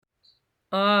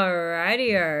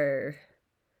Alrighty-o.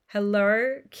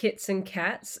 Hello, kits and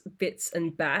cats, bits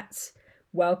and bats.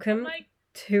 Welcome Like,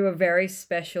 to a very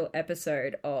special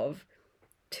episode of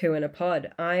Two in a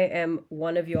Pod. I am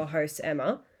one of your hosts,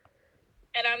 Emma.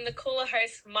 and I'm the cooler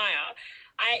host, Mya.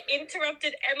 I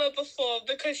interrupted Emma before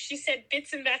because she said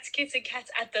bits and bats, kids and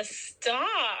cats at the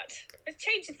start. Let's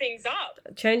change things up.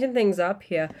 Changing things up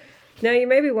here. Now, you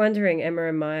may be wondering, Emma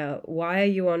and Maya, why are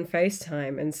you on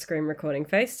FaceTime and screen recording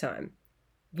FaceTime?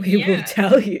 We will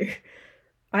tell you.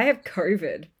 I have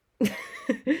COVID. Bum,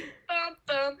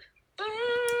 bum, bum.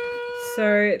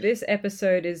 So, this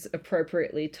episode is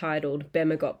appropriately titled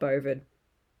Bemma got Bovid.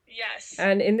 Yes.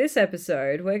 And in this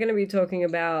episode, we're going to be talking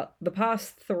about the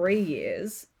past 3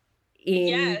 years in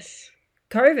Yes.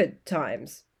 COVID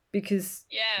times because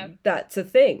Yeah. that's a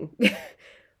thing.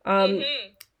 Mhm.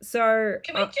 So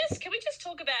Can we just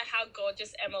talk about how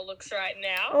gorgeous Emma looks right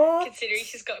now, Oh. considering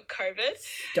she's got COVID?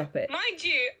 stop it. Mind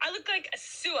you, I look like a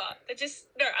sewer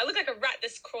I look like a rat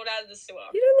that's crawled out of the sewer.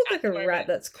 You don't look at like the a rat moment.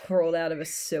 that's crawled out of a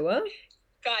sewer.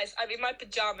 Guys, I'm in my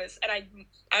pajamas and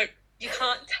you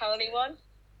can't tell anyone,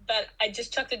 but I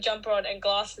just chucked a jumper on and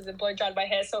glasses and blow dried my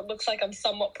hair, so it looks like I'm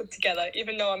somewhat put together,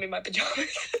 even though I'm in my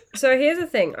pajamas. So here's the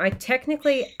thing. I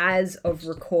technically, as of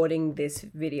recording this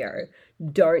video,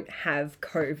 don't have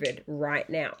COVID right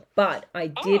now. But I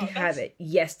did have it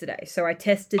yesterday. So I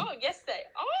tested. Oh, yesterday.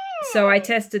 Oh! So I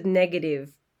tested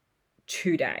negative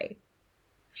today.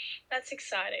 That's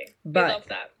exciting. But we love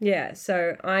that. Yeah,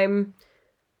 so I'm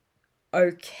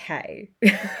okay.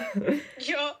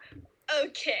 You're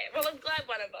okay. Well, I'm glad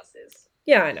one of us is.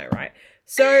 Yeah, I know, right?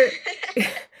 So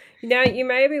now you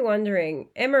may be wondering,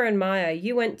 Emma and Maya,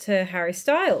 you went to Harry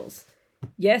Styles.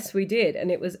 Yes, we did,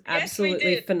 and it was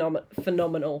absolutely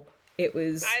phenomenal. It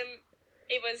was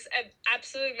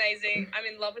absolutely amazing. I'm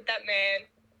in love with that man.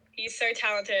 He's so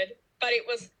talented, but it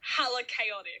was hella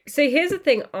chaotic. See, here's the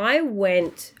thing. I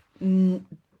went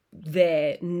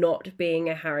there not being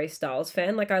a Harry Styles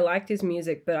fan. Like, I liked his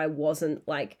music, but I wasn't,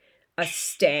 like, a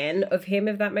stan of him,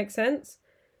 if that makes sense.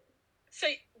 So,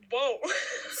 whoa.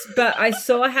 But I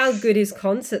saw how good his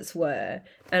concerts were,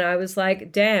 and I was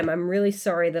like, damn, I'm really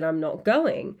sorry that I'm not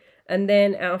going. And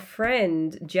then our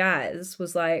friend Jazz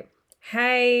was like,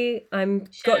 hey,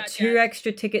 got 2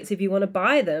 extra tickets if you want to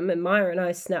buy them, and Maya and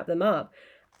I snapped them up.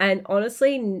 And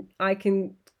honestly, I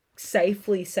can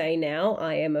safely say now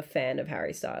I am a fan of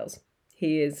Harry Styles.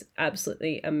 He is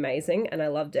absolutely amazing, and I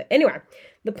loved it. Anyway,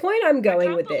 the point I'm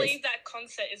going with this... I can't believe that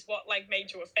concert is what, like,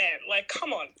 made you a fan. Like,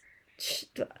 come on.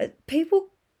 People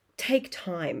take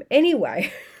time.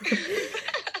 Anyway.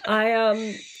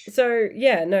 So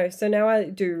now I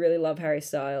do really love Harry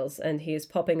Styles, and he is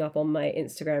popping up on my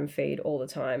Instagram feed all the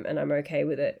time, and I'm okay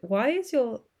with it. Why is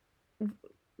your...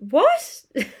 What?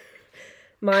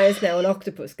 Maya's now an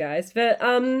octopus, guys. But,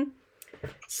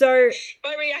 so...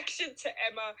 My reaction to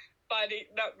Emma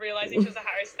not realising she was a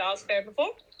Harry Styles fan before.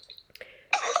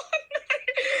 Oh, no!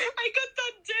 I got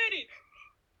done dirty!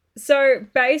 So,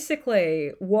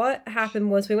 basically, what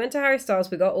happened was we went to Harry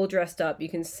Styles, we got all dressed up. You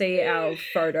can see our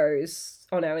photos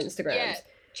on our Instagrams. Yeah,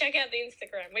 check out the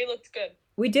Instagram. We looked good.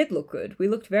 We did look good. We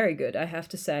looked very good, I have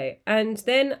to say. And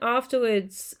then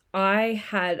afterwards, I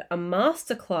had a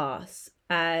masterclass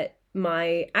at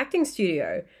my acting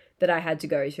studio that I had to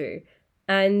go to.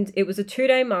 And it was a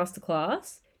 2-day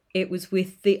masterclass. It was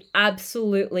with the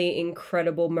absolutely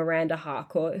incredible Miranda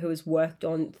Harcourt, who has worked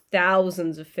on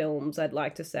thousands of films, I'd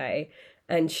like to say.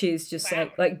 And she's just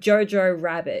like Jojo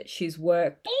Rabbit. She's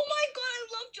worked... Oh my god, I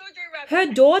love Jojo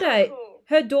Rabbit.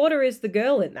 Her daughter is the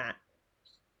girl in that.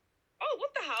 Oh,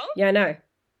 what the hell? Yeah, I know.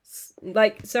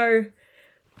 Like, so,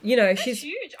 you know, That's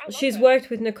huge. she's worked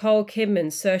with Nicole Kidman,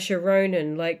 Saoirse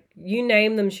Ronan, like, you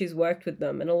name them, she's worked with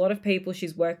them. And a lot of people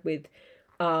she's worked with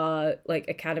like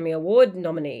Academy Award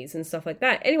nominees and stuff like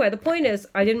that. Anyway, the point is,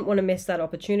 I didn't want to miss that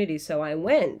opportunity, so I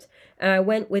went. And I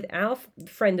went with our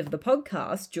friend of the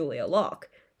podcast, Julia Locke.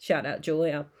 Shout out,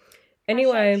 Julia.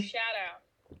 Anyway, shout out.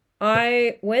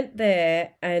 I went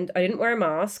there and I didn't wear a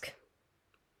mask.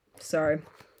 So,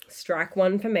 strike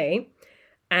one for me.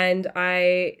 And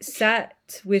I sat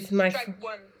with my... Strike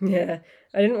one. Yeah.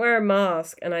 I didn't wear a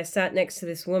mask, and I sat next to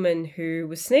this woman who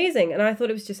was sneezing, and I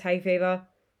thought it was just hay fever.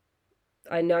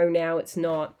 I know now it's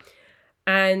not.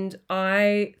 And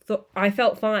I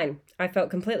felt fine. I felt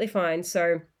completely fine.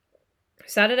 So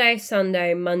Saturday,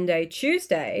 Sunday, Monday,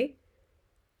 Tuesday,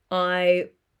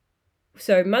 Monday,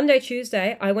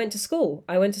 Tuesday, I went to school.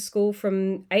 I went to school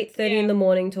from 8:30 in the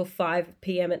morning till 5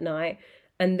 p.m. at night.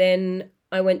 And then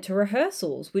I went to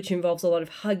rehearsals, which involves a lot of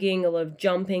hugging, a lot of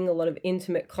jumping, a lot of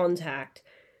intimate contact.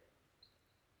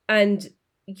 And,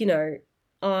 you know,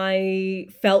 I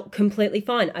felt completely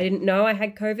fine. I didn't know I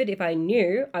had COVID. If I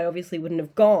knew, I obviously wouldn't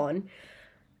have gone.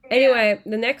 Anyway,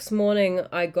 the next morning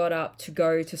I got up to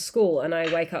go to school and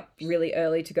I wake up really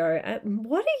early to go,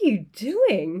 what are you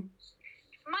doing?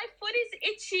 My foot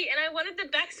is itchy and I wanted the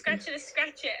back scratcher to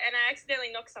scratch it and I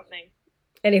accidentally knocked something.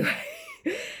 Anyway,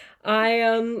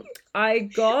 I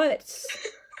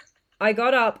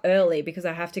got up early because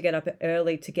I have to get up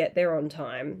early to get there on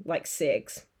time, like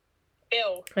 6.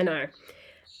 Ew. I know.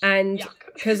 And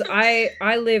because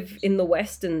I live in the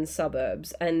western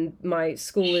suburbs and my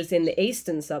school is in the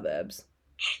eastern suburbs.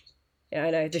 Yeah, I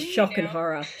know, the shock and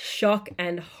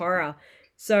horror.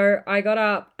 So I got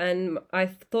up and I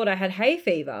thought I had hay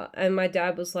fever and my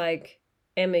dad was like,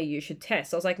 Emma, you should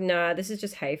test. I was like, nah, this is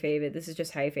just hay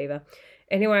fever.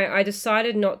 Anyway, I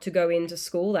decided not to go into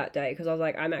school that day because I was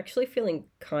like, I'm actually feeling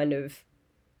kind of,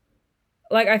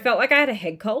 like, I felt like I had a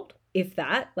head cold, if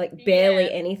that, like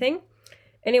barely anything.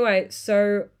 Anyway,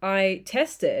 so I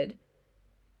tested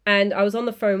and I was on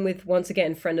the phone with, once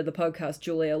again, friend of the podcast,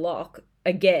 Julia Locke,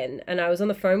 again. And I was on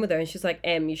the phone with her and she's like,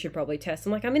 Em, you should probably test.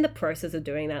 I'm like, I'm in the process of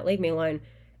doing that. Leave me alone.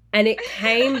 And it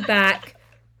came back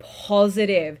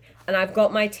positive. And I've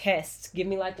got my tests. Give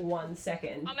me like 1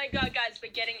 second. Oh my God, guys,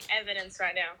 we're getting evidence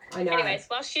right now. I know. Anyways,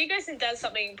 while she goes and does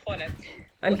something important,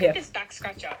 look at this back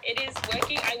scratcher. It is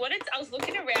working. I was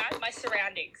looking around my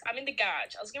surroundings. I'm in the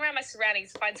garage. I was looking around my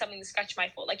surroundings to find something to scratch my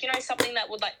foot. Like, something that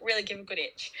would like really give a good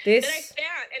itch. Then I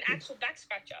found an actual back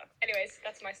scratcher. Anyways,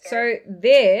 that's my story. So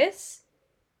this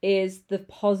is the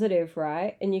positive,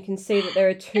 right? And you can see that there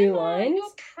are 2 Emma, lines.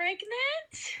 You're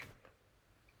pregnant?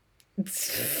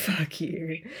 Fuck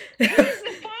you. Who's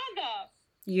the father?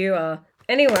 You are.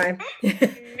 Anyway.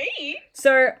 Me?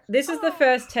 So this is the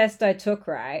first test I took,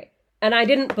 right? And I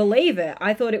didn't believe it.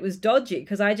 I thought it was dodgy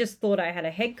because I just thought I had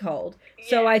a head cold. Yeah.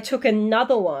 So I took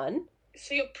another one.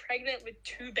 So you're pregnant with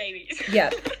 2 babies. Yeah.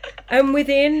 And here's 2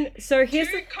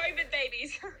 COVID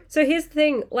babies. So here's the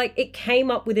thing, like it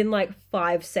came up within like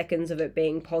 5 seconds of it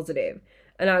being positive.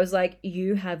 And I was like,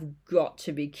 you have got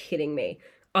to be kidding me.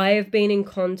 I have been in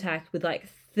contact with like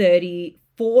 30,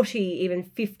 40, even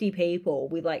 50 people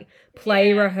with like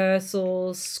play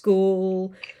rehearsals,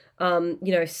 school,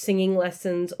 singing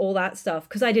lessons, all that stuff.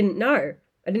 Because I didn't know.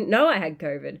 I had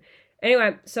COVID.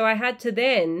 Anyway, so I had to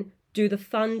then do the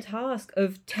fun task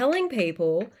of telling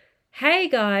people, hey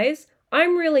guys,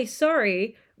 I'm really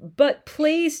sorry, but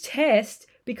please test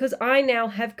because I now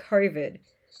have COVID.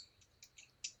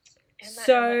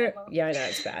 So, yeah, I know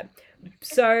it's bad.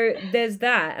 So there's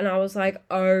that. And I was like,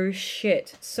 oh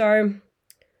shit. So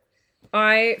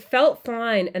I felt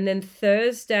fine. And then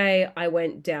Thursday I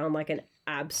went down like an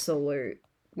absolute,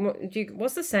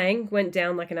 what's the saying? Went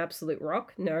down like an absolute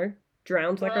rock? No.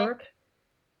 Drowned like a rock?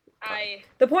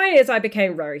 The point is I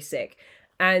became very sick.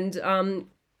 And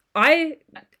I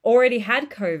already had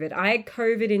COVID. I had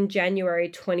COVID in January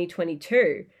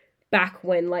 2022, back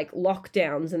when like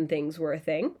lockdowns and things were a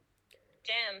thing.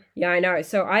 Damn. Yeah, I know.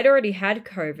 So I'd already had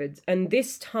COVID, and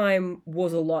this time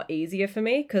was a lot easier for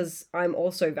me because I'm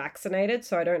also vaccinated,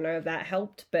 so I don't know if that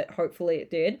helped, but hopefully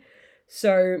it did.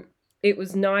 So it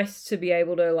was nice to be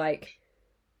able to like,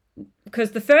 because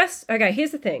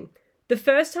here's the thing. The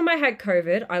first time I had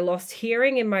COVID, I lost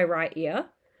hearing in my right ear.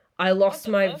 I lost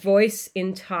my voice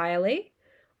entirely.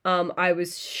 I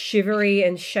was shivery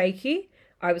and shaky.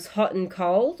 I was hot and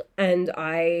cold, and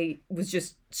I was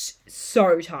just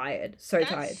so tired.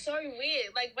 That's so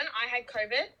weird. Like, when I had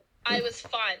COVID, I was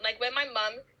fine. Like, when my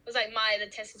mum was like, Mya,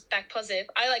 the test is back positive,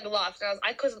 I, like, laughed. And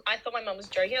I thought my mum was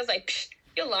joking. I was like, psh,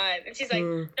 you're lying. And she's like,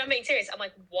 no, I'm being serious. I'm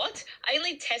like, what? I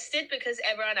only tested because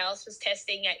everyone else was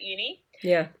testing at uni.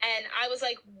 Yeah. And I was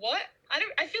like, what?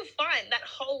 I feel fine. That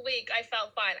whole week, I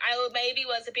felt fine. I maybe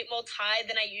was a bit more tired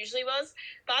than I usually was.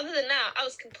 But other than that, I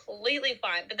was completely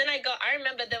fine. But then I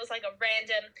remember there was like a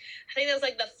random, I think there was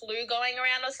like the flu going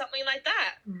around or something like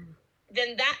that.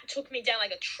 Then that took me down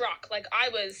like a truck. Like I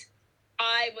was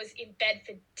in bed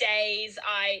for days.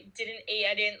 I didn't eat.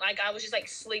 I was just like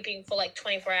sleeping for like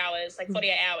 24 hours, like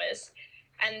 48 hours.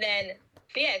 And then,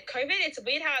 but yeah, COVID, it's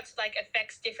weird how it's like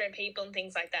affects different people and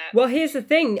things like that. Well, here's the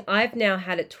thing. I've now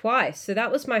had it twice. So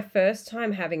that was my first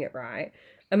time having it, right?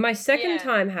 And my second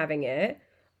time having it,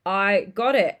 I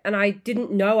got it and I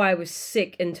didn't know I was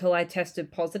sick until I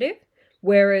tested positive.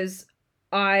 Whereas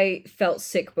I felt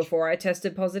sick before I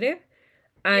tested positive.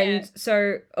 And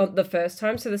so the first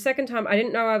time, so the second time, I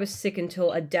didn't know I was sick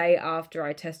until a day after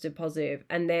I tested positive.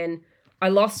 And then I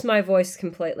lost my voice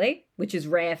completely, which is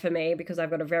rare for me because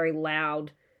I've got a very loud,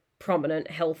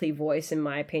 prominent, healthy voice, in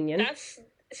my opinion.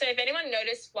 So if anyone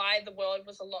noticed why the world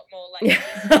was a lot more like this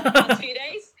the past few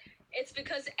days, It's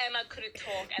because Emma couldn't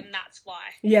talk, and that's why.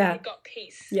 Yeah. You got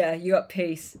peace. Yeah, you got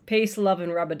peace. Peace, love,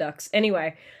 and rubber ducks.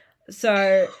 Anyway,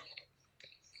 so...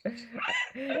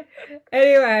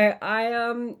 anyway,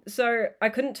 I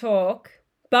couldn't talk,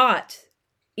 but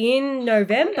in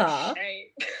November,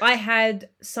 I had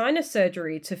sinus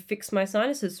surgery to fix my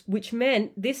sinuses, which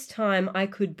meant this time I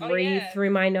could breathe through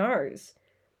my nose.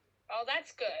 Oh,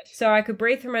 that's good. So I could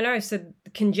breathe through my nose, so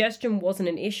congestion wasn't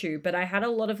an issue, but I had a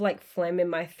lot of, like, phlegm in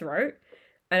my throat,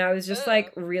 and I was just,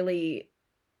 like, really...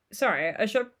 Sorry, I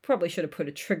probably should have put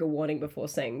a trigger warning before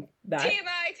saying that. TMI.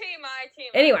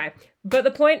 Anyway, but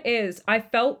the point is, I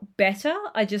felt better,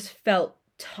 I just felt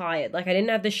tired. Like, I didn't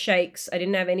have the shakes, I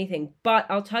didn't have anything. But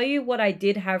I'll tell you what I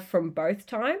did have from both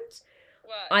times.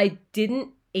 What? I didn't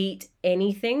eat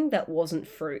anything that wasn't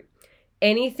fruit.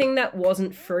 Anything that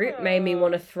wasn't fruit made me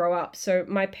want to throw up. So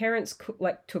my parents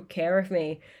took care of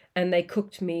me, and they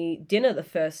cooked me dinner the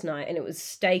first night, and it was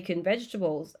steak and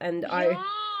vegetables. And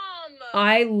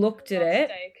I looked at it.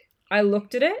 Steak. I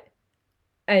looked at it,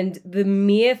 and the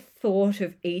mere thought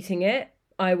of eating it,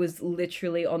 I was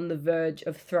literally on the verge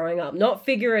of throwing up. Not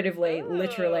figuratively,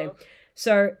 literally.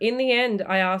 So in the end,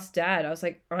 I asked Dad, I was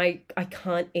like, I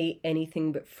can't eat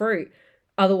anything but fruit.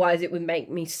 Otherwise, it would make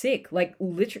me sick. Like,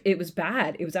 literally, it was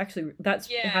bad. It was actually,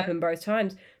 that's happened both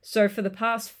times. So for the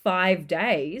past 5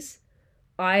 days,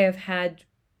 I have had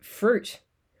fruit.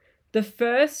 The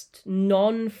first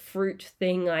non-fruit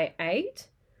thing I ate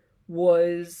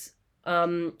was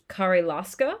curry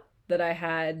laska that I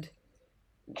had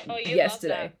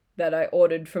yesterday, that I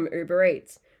ordered from Uber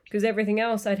Eats. Because everything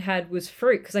else I'd had was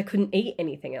fruit, because I couldn't eat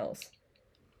anything else.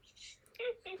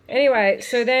 Anyway,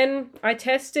 so then I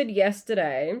tested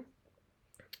yesterday.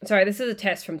 Sorry, this is a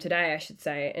test from today, I should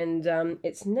say. And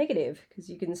it's negative, because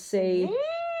you can see...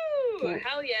 Woo!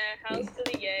 Hell yeah. Hell's to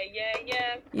the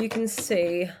yeah. You can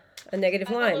see a negative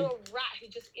line. A little rat who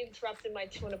just interrupted my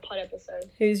 200 pod episode.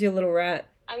 Who's your little rat?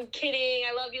 I'm kidding.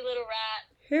 I love you, little rat.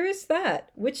 Who is that?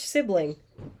 Which sibling?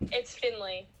 It's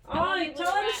Finley. Oh,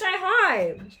 tell her to say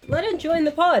hi. Let her join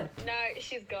the pod. No,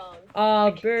 she's gone.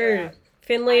 Oh, boo.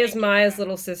 Finley is Maya's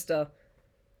little sister.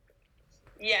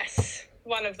 Yes,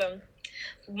 one of them.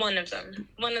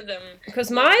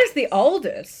 Because Maya's the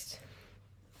oldest.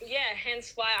 Yeah,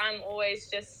 hence why I'm always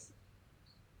just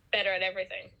better at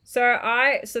everything.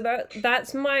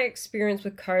 That's my experience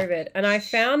with COVID, and I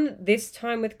found that this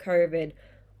time with COVID,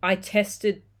 I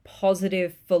tested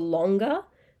positive for longer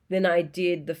than I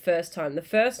did the first time. The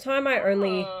first time I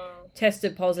only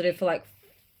tested positive for like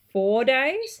 4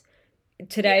 days.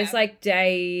 Today's like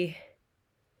day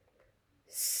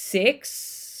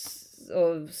 6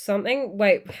 or something.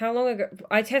 Wait, how long ago?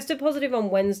 I tested positive on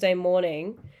Wednesday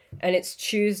morning, and it's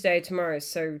Tuesday tomorrow.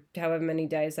 So however many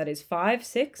days that is, 5,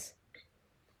 6?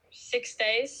 6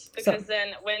 days, because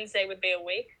then Wednesday would be a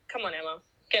week. Come on, Emma.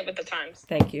 Get with the times.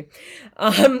 Thank you. Oh,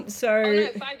 no, 5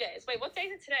 days. Wait, what day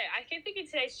is it today? I keep thinking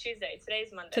today's Tuesday.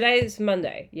 Today's Monday. Today's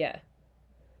Monday, yeah.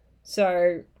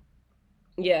 So,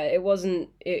 yeah, it wasn't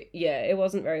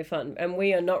very fun. And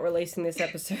we are not releasing this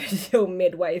episode until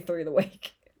midway through the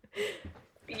week.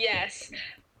 Yes.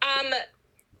 I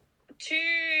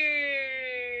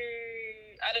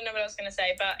don't know what I was going to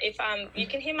say, but if you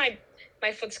can hear my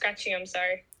foot scratching, I'm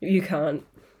sorry. You can't.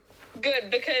 Good,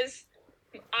 because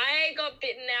I got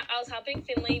bitten out. I was helping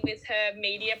Finley with her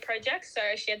media project, so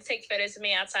she had to take photos of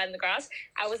me outside in the grass.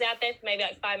 I was out there for maybe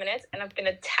like 5 minutes, and I've been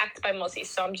attacked by mozzies,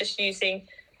 so I'm using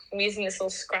this little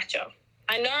scratcher.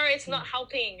 I know it's not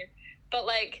helping, but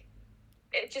like,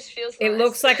 it just feels nice. It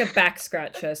looks like a back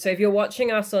scratcher. So if you're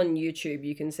watching us on YouTube,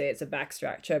 you can see it's a back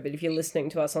scratcher, but if you're listening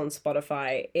to us on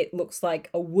Spotify, it looks like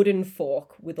a wooden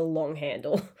fork with a long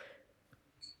handle.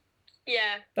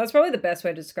 Yeah. That's probably the best way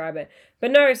to describe it.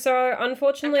 But no, so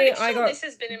unfortunately this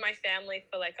has been in my family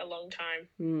for like a long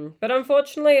time. But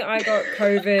unfortunately I got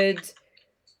COVID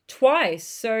twice.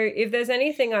 So if there's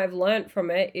anything I've learnt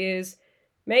from it is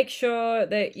make sure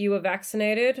that you are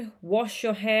vaccinated, wash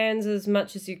your hands as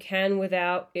much as you can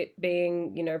without it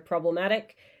being,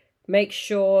 problematic. Make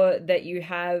sure that you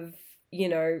have,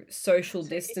 social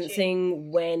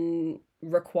distancing when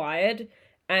required.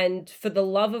 And for the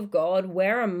love of God,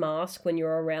 wear a mask when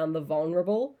you're around the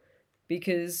vulnerable,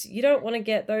 because you don't want to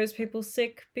get those people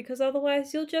sick, because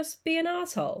otherwise you'll just be an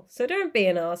asshole. So don't be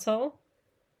an asshole.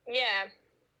 Yeah.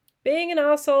 Being an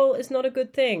asshole is not a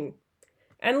good thing.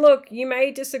 And look, you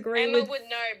may disagree Emma would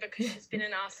know, because she's been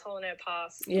an asshole in her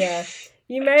past. Yeah.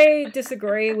 You may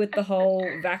disagree with the whole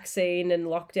vaccine and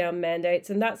lockdown mandates,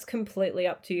 and that's completely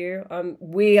up to you.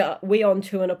 We on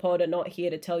Two and a Pod are not here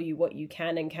to tell you what you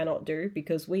can and cannot do,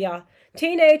 because we are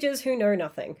teenagers who know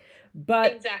nothing.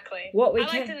 But exactly. What we I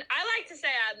like to say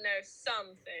I know some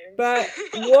things. But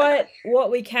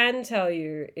what we can tell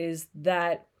you is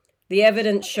that the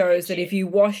evidence shows that if you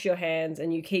wash your hands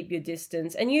and you keep your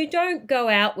distance and you don't go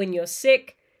out when you're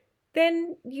sick,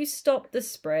 then you stop the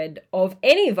spread of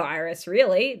any virus,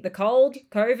 really. The cold,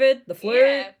 COVID, the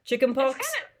flu, chickenpox.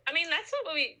 That's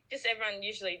what everyone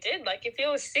usually did. Like, if you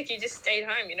were sick, you just stayed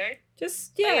home, you know?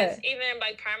 Even in,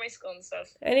 like, primary school and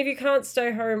stuff. And if you can't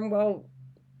stay home, well,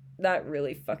 that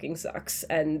really fucking sucks,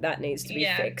 and that needs to be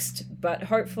fixed. But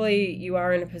hopefully you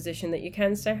are in a position that you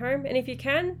can stay home, and if you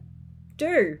can,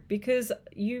 do, because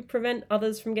you prevent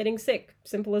others from getting sick.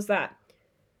 Simple as that.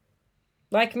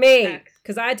 Like me,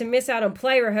 because I had to miss out on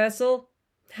play rehearsal.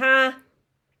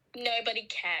 Nobody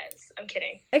cares. I'm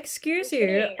kidding. Excuse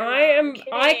you.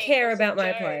 I care about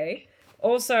my play.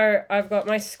 Also, I've got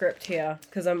my script here,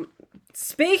 because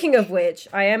speaking of which,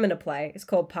 I am in a play. It's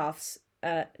called Puffs.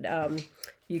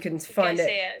 You can find it.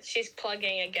 See it. She's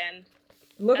plugging again.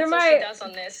 That's what she does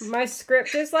on this. My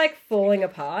script is like falling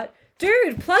apart.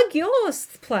 Dude, plug yours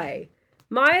play.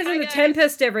 Maya's in the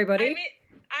Tempest, everybody.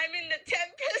 I'm in the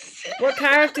Tempest. What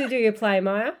character do you play,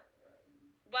 Mya?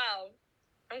 Well,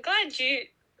 I'm glad you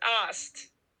asked,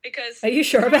 because... Are you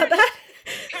sure about that?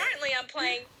 Currently I'm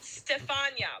playing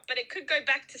Stefania, but it could go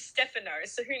back to Stefano,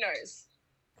 so who knows?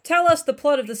 Tell us the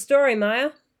plot of the story,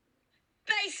 Mya.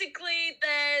 Basically,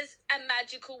 there's a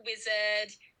magical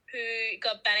wizard who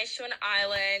got banished to an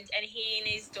island, and he and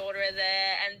his daughter are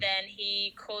there, and then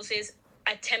he causes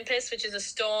a tempest, which is a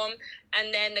storm,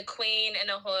 and then the queen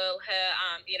and all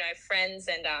her friends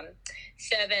and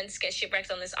servants get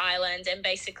shipwrecked on this island, and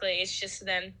basically it's just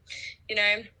them,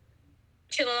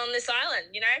 chilling on this island,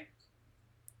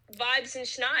 vibes and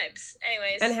schnipes.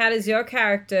 Anyways. And how does your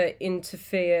character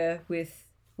interfere with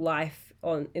life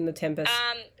in the Tempest?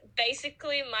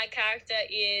 Basically, my character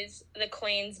is the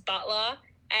queen's butler,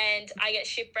 and I get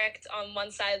shipwrecked on one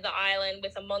side of the island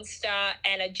with a monster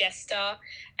and a jester,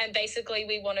 and basically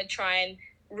we want to try and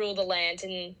rule the land,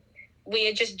 and we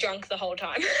are just drunk the whole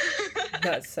time.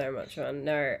 That's so much fun.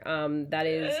 No, that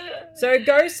is... So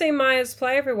go see Maya's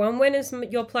play, everyone. When is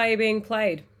your play being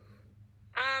played?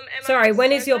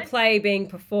 When is your play being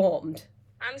performed?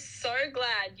 I'm so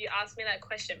glad you asked me that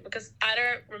question, because I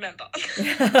don't remember.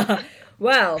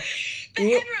 Well. But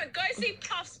everyone, go see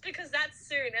Puffs, because that's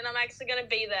soon, and I'm actually going to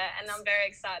be there, and I'm very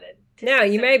excited. Now,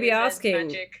 you may be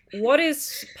asking, what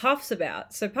is Puffs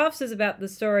about? So Puffs is about the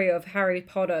story of Harry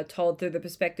Potter told through the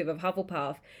perspective of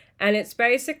Hufflepuff, and it's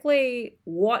basically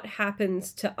what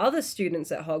happens to other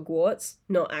students at Hogwarts,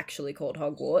 not actually called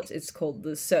Hogwarts, it's called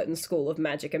the Certain School of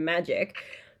Magic and Magic,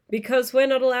 because we're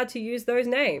not allowed to use those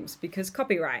names, because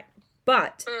copyright.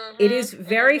 But it is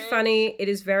very funny. It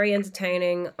is very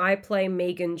entertaining. I play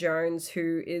Megan Jones,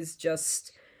 who is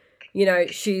just,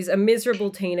 she's a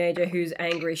miserable teenager who's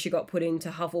angry she got put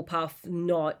into Hufflepuff,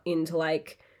 not into,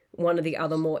 like, one of the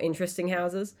other more interesting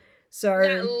houses. So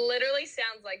that literally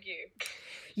sounds like you.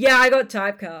 Yeah, I got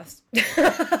typecast.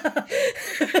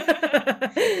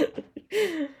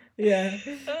 Yeah.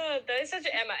 Oh, that is such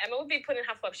an Emma. Emma would be put in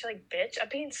Hufflepuff. She's like, bitch,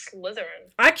 I'd be in Slytherin.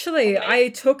 Actually, I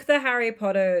took the Harry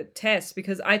Potter test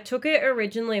because I took it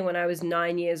originally when I was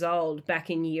 9 years old, back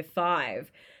in year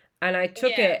 5. And I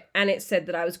took it and it said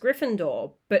that I was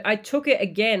Gryffindor. But I took it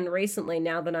again recently,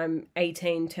 now that I'm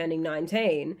 18, turning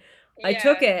 19. Yeah. I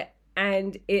took it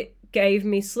and it gave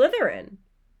me Slytherin.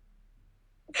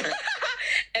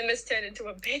 Emma's turned into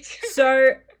a bitch.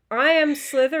 So I am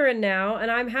Slytherin now,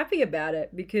 and I'm happy about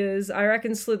it because I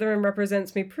reckon Slytherin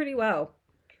represents me pretty well.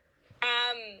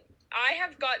 I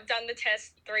have done the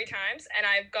test 3 times, and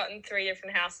I've gotten 3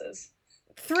 different houses.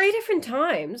 3 different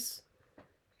times?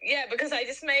 Yeah, because I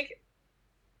just make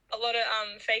a lot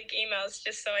of fake emails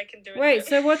just so I can do it. Wait,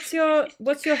 so what's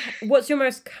your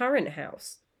most current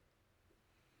house?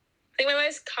 I think my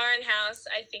most current house,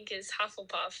 I think, is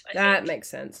Hufflepuff. That makes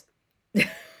sense.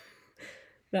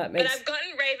 But I've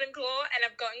gotten Ravenclaw and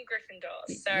I've gotten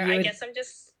Gryffindor, so I guess I'm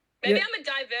just... Maybe I'm a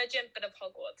divergent, but of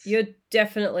Hogwarts. You're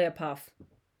definitely a Puff.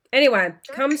 Anyway,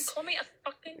 call me a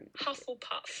fucking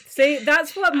Hufflepuff. See,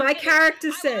 that's what my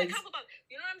character says. I like Hufflepuff.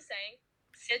 You know what I'm saying?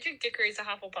 Cedric Diggory's a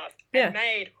Hufflepuff. Yeah.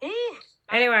 Made. Ooh.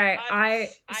 Anyway, I'd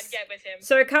get with him.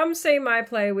 So come see my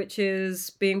play, which is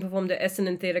being performed at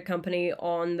Essendon Theatre Company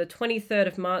on the 23rd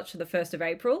of March to the 1st of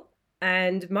April.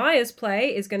 And Maya's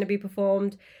play is going to be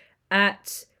performed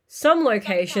at some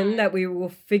location that we will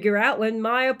figure out when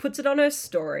Mya puts it on her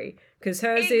story. because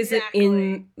hers is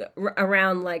in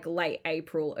around like late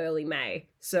April, early May.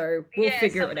 So we'll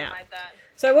figure it out. Like that.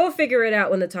 So we'll figure it out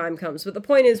when the time comes. But the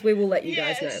point is, we will let you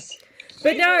guys know.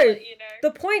 But no, the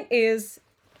point is,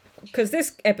 because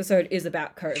this episode is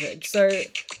about COVID. So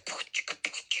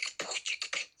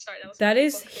sorry, that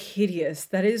is hideous.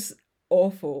 That is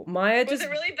awful. Mya was it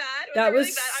really bad? That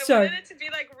was so. I wanted it to be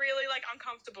like really like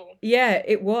uncomfortable. Yeah,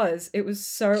 it was. It was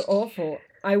so awful.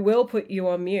 I will put you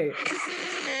on mute.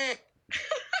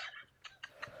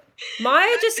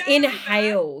 Mya just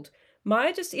inhaled.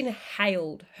 Mya just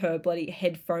inhaled her bloody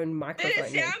headphone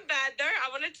microphone. Did it sound bad though?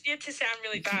 I wanted it to sound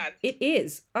really bad. It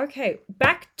is. Okay,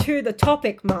 back to the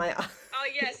topic, Mya. Oh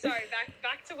yeah, sorry.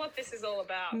 Back to what this is all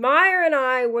about. Mya and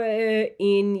I were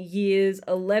in years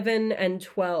 11 and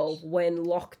 12 when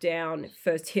lockdown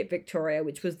first hit Victoria,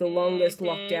 which was the longest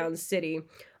lockdown city.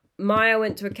 Mya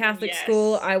went to a Catholic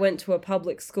school, I went to a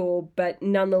public school, but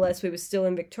nonetheless we were still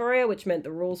in Victoria, which meant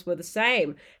the rules were the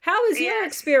same. How was your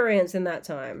experience in that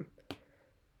time?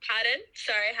 Pardon?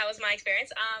 Sorry, how was my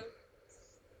experience?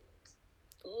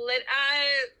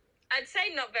 I'd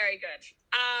say not very good.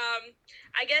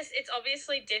 I guess it's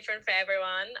obviously different for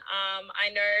everyone. I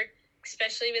know,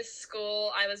 especially with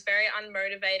school, I was very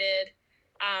unmotivated.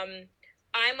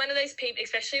 I'm one of those people,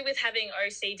 especially with having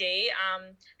OCD,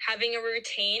 having a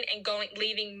routine and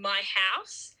leaving my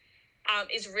house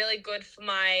is really good for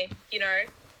my,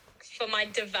 for my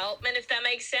development, if that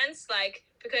makes sense. Like,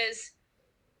 because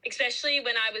especially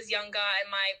when I was younger and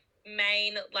my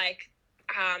main,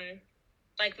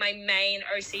 my main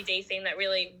OCD thing that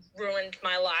really ruined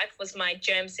my life was my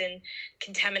germs and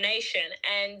contamination.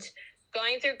 And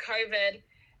going through COVID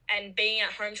and being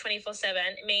at home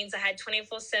 24/7 means I had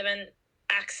 24/7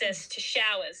 access to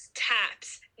showers,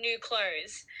 taps, new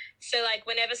clothes. So, like,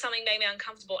 whenever something made me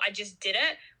uncomfortable, I just did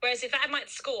it. Whereas if I'm at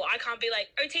school, I can't be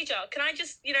like, oh, teacher, can I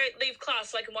just, leave class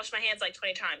so I can wash my hands like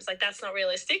 20 times? Like, that's not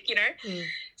realistic,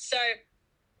 So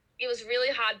it was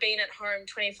really hard being at home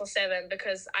 24/7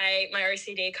 because my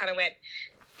OCD kind of went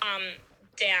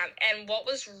down. And what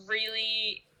was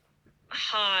really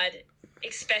hard,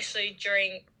 especially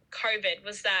during COVID,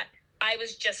 was that I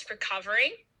was just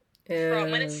recovering. From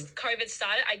when COVID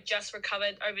started, I just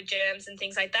recovered over germs and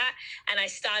things like that. And I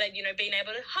started, being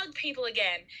able to hug people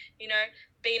again,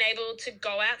 being able to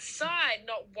go outside,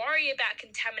 not worry about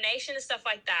contamination and stuff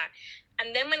like that.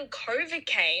 And then when COVID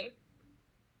came,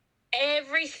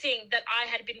 everything that I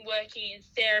had been working in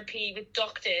therapy with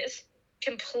doctors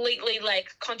completely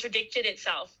contradicted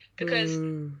itself, because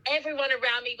everyone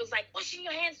around me was like, washing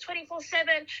your hands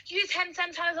 24/7, use hand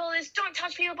sanitizer, all this, don't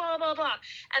touch people, blah, blah, blah.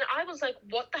 And I was like,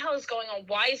 what the hell is going on?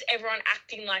 Why is everyone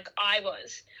acting like I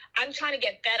was? I'm trying to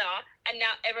get better, and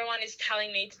now everyone is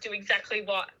telling me to do exactly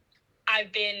what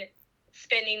I've been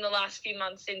spending the last few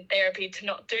months in therapy to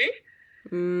not do.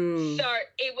 So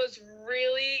it was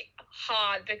really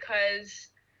hard because,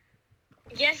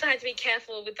 yes, I had to be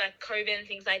careful with COVID and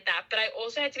things like that, but I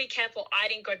also had to be careful I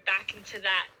didn't go back into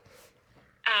that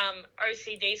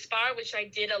OCD spiral, which I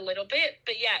did a little bit.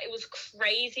 But yeah, it was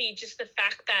crazy, just the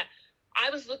fact that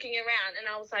I was looking around and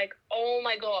I was like, oh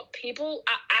my God, people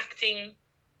are acting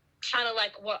kind of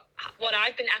like what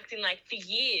I've been acting like for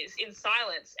years in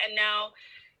silence. And now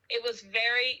it was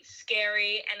very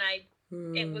scary, and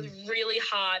it was really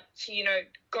hard to,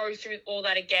 go through all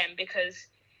that again, because,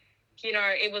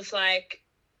 it was like,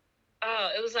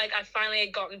 I finally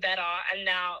had gotten better, and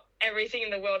now everything in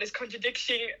the world is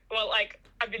contradicting what,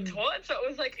 I've been taught. So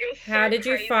it was How did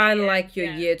you crazy. find,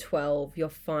 your year 12, your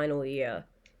final year?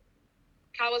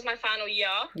 How was my final year?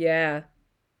 Yeah.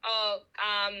 Oh,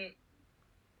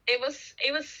 it was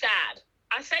sad.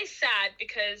 I say sad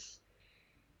because,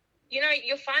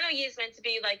 your final year is meant to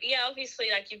be obviously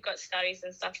you've got studies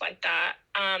and stuff like that.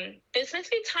 But it's meant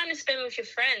to be time to spend with your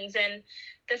friends. And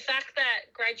the fact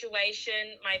that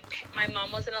graduation, my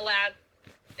mum wasn't allowed,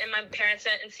 and my parents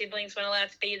and siblings weren't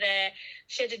allowed to be there.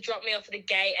 She had to drop me off at the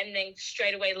gate and then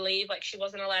straight away leave. She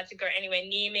wasn't allowed to go anywhere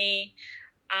near me.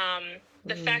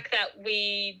 The fact that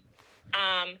we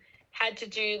had to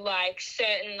do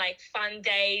certain fun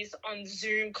days on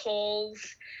Zoom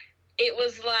calls. It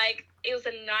was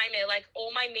a nightmare.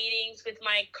 All my meetings with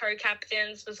my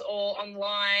co-captains was all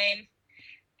online.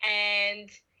 And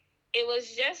it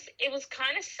was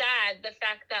kind of sad, the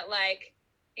fact that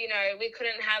we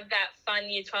couldn't have that fun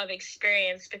year 12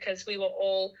 experience because we were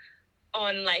all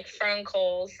on phone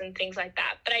calls and things like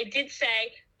that. But I did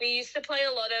say we used to play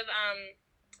a lot of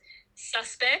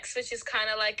Suspects, which is kind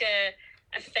of like a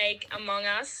fake Among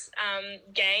Us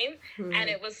game. And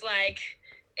it was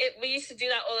we used to do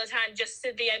that all the time just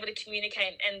to be able to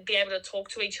communicate and be able to talk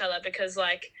to each other, because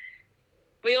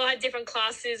we all had different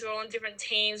classes, we were all on different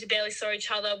teams, we barely saw each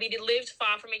other. We lived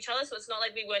far from each other, so it's not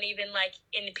like we weren't even, like,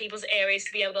 in people's areas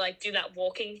to be able to, like, do that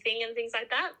walking thing and things like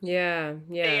that. Yeah,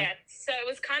 But yeah. yeah, so it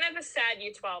was kind of a sad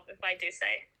year 12, if I do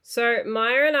say. So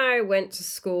Maya and I went to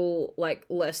school like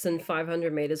less than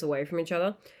 500 meters away from each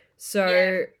other. So,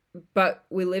 Yeah. but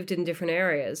we lived in different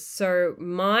areas. So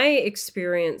my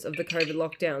experience of the COVID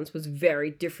lockdowns was very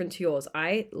different to yours.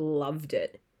 I loved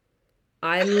it.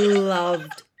 I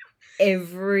loved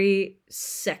every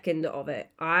second of it.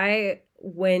 I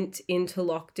went into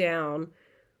lockdown.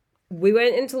 We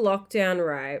went into lockdown,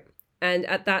 right? And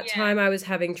at that Yeah. time, I was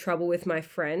having trouble with my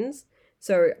friends.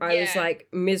 So I was Yeah. like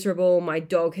miserable. My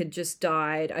dog had just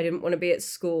died. I didn't want to be at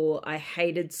school. I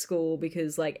hated school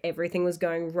because like everything was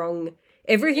going wrong.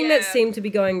 Everything that Yeah. seemed to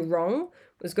be going wrong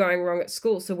was going wrong at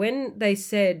school. So when they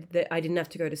said that I didn't have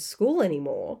to go to school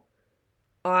anymore,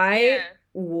 I Yeah.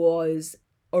 was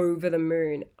over the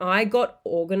moon. I got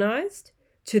organized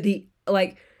to the,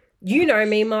 like, you know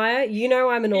me, Maya. You know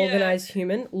I'm an Yeah. organized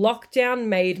human. Lockdown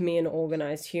made me an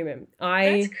organized human.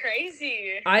 That's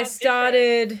crazy. I How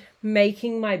started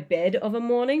making my bed of a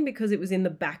morning because it was in the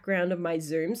background of my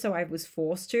Zoom, so I was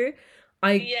forced to.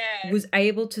 I Yeah. was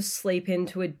able to sleep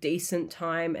into a decent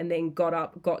time and then got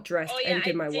up, got dressed, Oh, yeah, and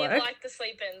did my I did work. like the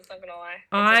sleep-ins, not gonna lie.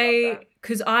 I did love that.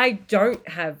 Because I don't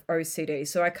have OCD,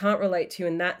 so I can't relate to you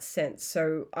in that sense.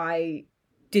 So I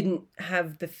didn't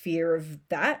have the fear of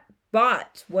that.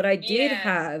 But what I did Yeah.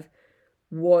 have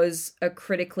was a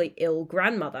critically ill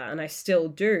grandmother, and I still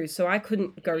do. So I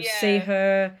couldn't go see Yeah.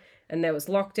 her, and there was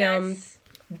lockdown. That's,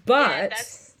 yeah, But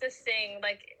that's the thing.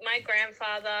 Like, my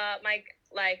grandfather,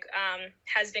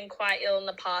 has been quite ill in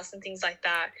the past and things like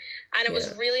that. And it was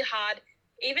Yeah. really hard.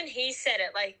 Even he said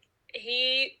it, like,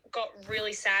 he got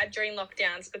really sad during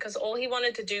lockdowns because all he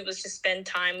wanted to do was just spend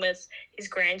time with his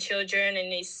grandchildren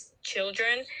and his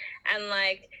children. And,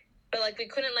 like, but, like, we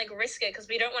couldn't, like, risk it because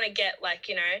we don't want to get, like,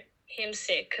 you know, him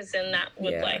sick because then that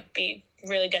would, Yeah. like, be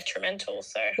really detrimental.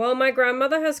 So, well, my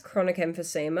grandmother has chronic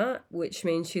emphysema, which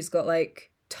means she's got like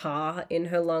tar in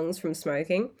her lungs from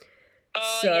smoking.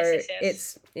 oh, So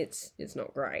yes. it's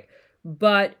not great.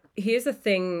 But here's the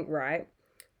thing, right?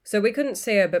 So we couldn't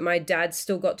see her, but my dad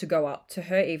still got to go up to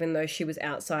her even though she was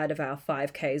outside of our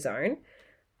 5K zone.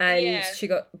 And Yeah. she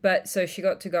got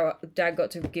to go up, dad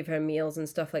got to give her meals and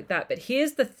stuff like that. But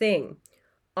here's the thing.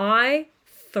 I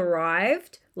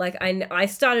thrived. Like I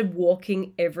started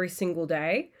walking every single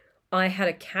day. I had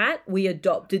a cat. We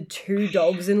adopted 2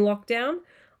 dogs in lockdown.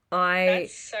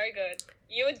 That's so good.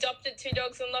 You adopted 2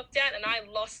 dogs in lockdown, and I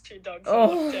lost 2 dogs in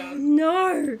Oh lockdown.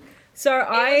 no. So It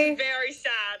was very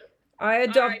sad. I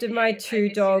adopted my R.I.P. I 2 miss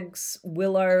you. dogs,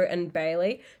 Willow and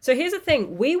Bailey. So here's the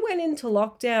thing. We went into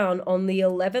lockdown on the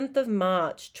 11th of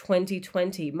March,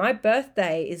 2020. My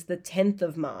birthday is the 10th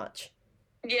of March.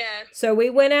 Yeah. So we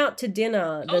went out to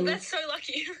dinner. Oh, that's so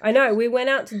lucky. I know. We went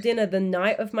out to dinner the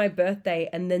night of my birthday,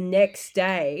 and the next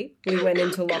day we went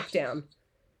into lockdown.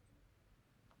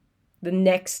 The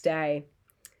next day.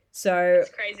 So That's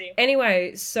crazy.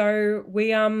 anyway, so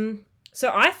we so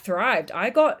I thrived. I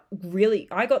got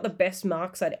the best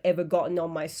marks I'd ever gotten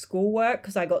on my schoolwork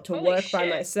because I got to Holy work by shit.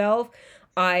 myself.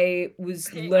 I was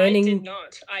I learning. did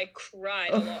not. I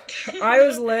cried a lot. I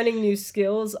was learning new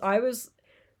skills. I was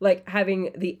like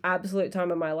having the absolute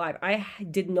time of my life. I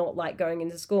did not like going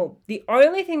into school. The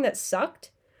only thing that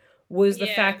sucked was the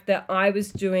Yeah. fact that I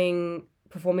was doing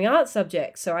performing arts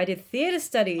subjects. So I did theatre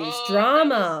studies, Oh,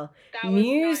 drama, that was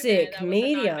music, nightmare. That was a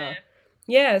media. nightmare.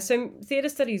 Yeah, so theatre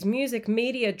studies, music,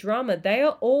 media, drama, they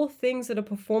are all things that are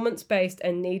performance-based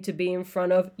and need to be in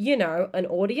front of, you know, an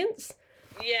audience.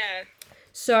 Yeah.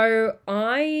 So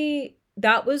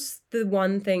that was the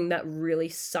one thing that really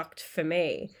sucked for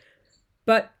me.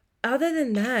 But other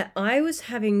than that, I was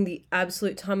having the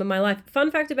absolute time of my life. Fun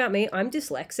fact about me, I'm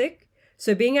dyslexic.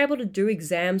 So being able to do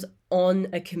exams on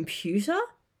a computer?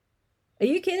 Are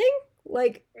you kidding?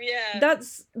 Like, Yeah.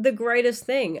 that's the greatest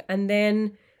thing. And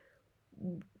then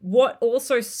what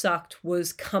also sucked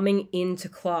was coming into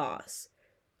class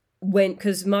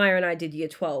because Maya and I did year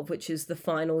 12, which is the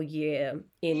final year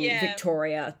in Yeah.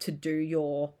 Victoria to do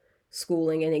your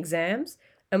schooling and exams.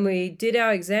 And we did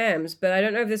our exams, but I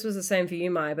don't know if this was the same for you,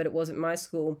 Maya, but it wasn't my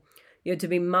school. You had to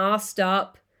be masked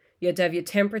up, you had to have your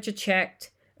temperature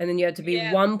checked, and then you had to be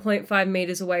Yeah. 1.5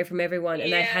 meters away from everyone.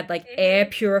 And they Yeah. had like air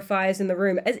purifiers in the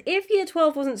room, as if year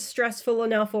 12 wasn't stressful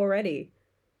enough already.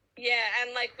 Yeah,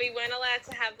 and like we weren't allowed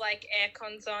to have like air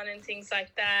cons on and things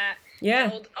like that. Yeah.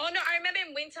 Oh no, I remember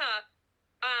in winter,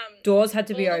 Doors had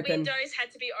to be all the open. windows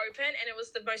had to be open, and it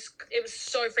was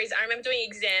so freezing. I remember doing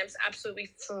exams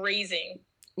absolutely freezing.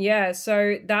 Yeah,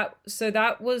 so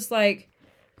that was like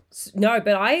No,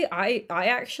 but I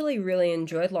actually really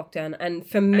enjoyed lockdown. And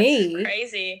for That's me,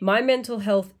 crazy. my mental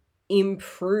health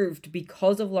improved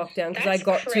because of lockdown, because I That's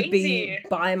got to be crazy.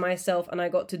 by myself and I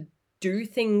got to do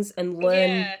things and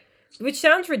learn, Yeah. which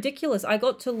sounds ridiculous. I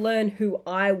got to learn who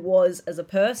I was as a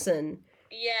person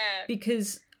Yeah.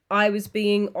 because I was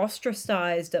being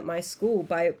ostracized at my school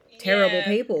by terrible Yeah.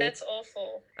 people. That's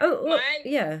awful. Oh, well, Mine,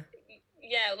 yeah.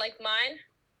 yeah, like mine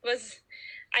was,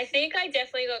 I think I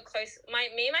definitely got close.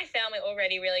 Me and my family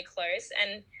already really close,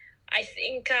 and I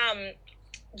think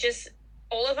just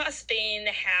all of us being in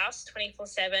the house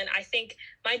 24/7. I think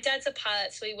my dad's a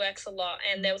pilot, so he works a lot,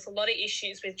 and there was a lot of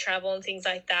issues with travel and things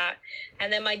like that.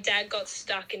 And then my dad got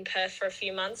stuck in Perth for a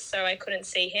few months, so I couldn't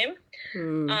see him.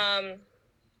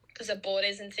 Because of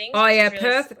borders and things. Oh yeah, really,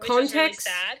 Perth. which was really Context.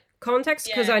 sad. Context,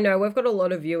 because Yeah. I know we've got a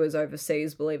lot of viewers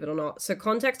overseas, believe it or not. So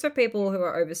context for people who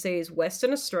are overseas,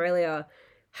 Western Australia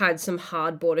had some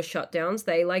hard border shutdowns.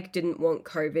 They didn't want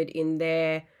COVID in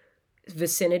their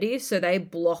vicinity, so they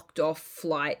blocked off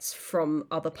flights from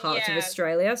other parts of Yeah.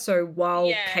 Australia. So while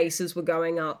Yeah. cases were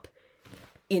going up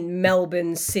in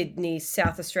Melbourne, Sydney,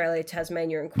 South Australia,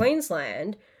 Tasmania and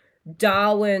Queensland,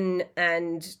 Darwin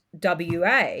and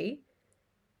WA,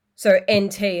 so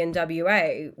NT and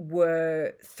WA,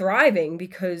 were thriving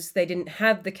because they didn't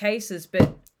have the cases.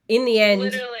 But in the end,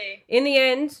 Literally.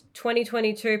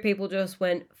 2022, people just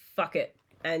went, fuck it.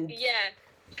 And Yeah,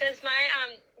 because my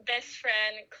best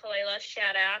friend, Kalila,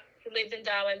 shout out, who lived in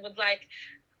Darwin, would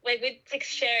we'd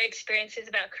share experiences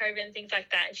about COVID and things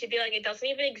like that. And she'd be like, it doesn't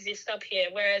even exist up here.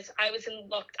 Whereas I was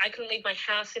I couldn't leave my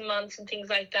house in months and things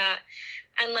like that.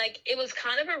 And it was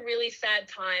kind of a really sad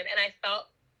time. And I felt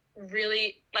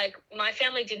really my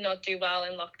family did not do well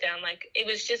in lockdown. It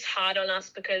was just hard on us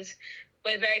because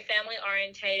we're very family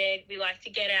orientated. We like to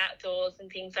get outdoors and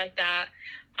things like that.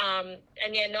 And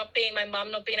yeah, my mum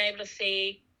not being able to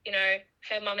see,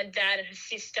 her mum and dad and her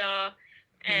sister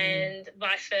and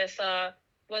vice versa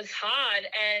was hard.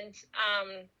 And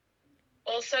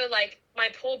also my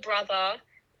poor brother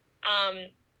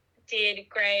did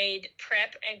grade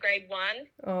prep and grade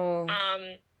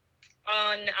 1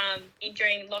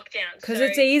 during lockdown. Because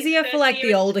it's easier for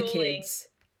the older kids.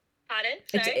 Pardon?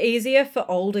 It's easier for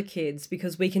older kids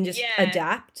because we can just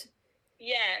adapt.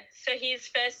 Yeah, so his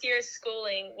first year of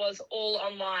schooling was all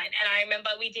online. And I remember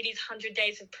we did his 100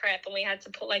 days of prep and we had to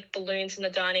put balloons in the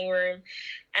dining room.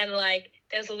 And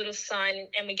there was a little sign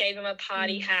and we gave him a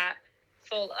party hat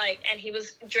for and he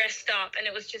was dressed up and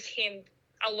it was just him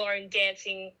alone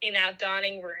dancing in our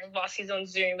dining room whilst he's on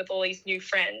Zoom with all these new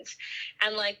friends.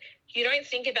 And you don't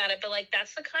think about it, but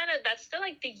that's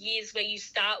the years where you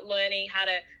start learning how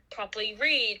to properly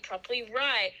read, properly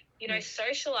write,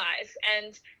 socialize.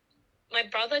 And my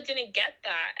brother didn't get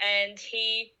that, and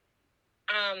he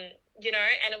and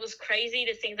it was crazy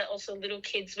to think that also little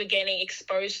kids were getting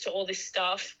exposed to all this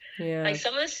stuff. Yeah.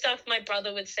 Some of the stuff my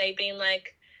brother would say being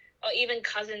or even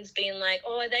cousins being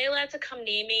oh, are they allowed to come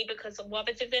near me because what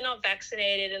if they're not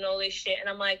vaccinated and all this shit? And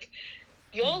I'm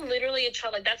you're literally a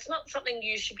child. That's not something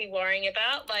you should be worrying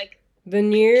about. The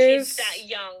news. Kids that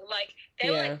young. They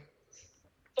were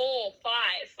 4, 5.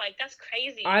 That's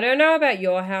crazy. I don't know about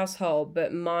your household,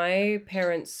 but my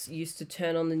parents used to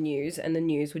turn on the news and the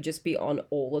news would just be on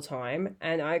all the time.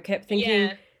 And I kept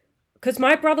thinking, because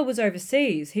my brother was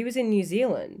overseas, he was in New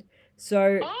Zealand.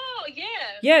 So, oh, yeah.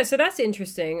 Yeah, so that's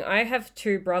interesting. I have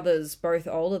 2 brothers, both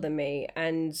older than me,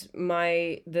 and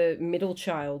the middle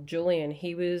child, Julian,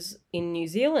 he was in New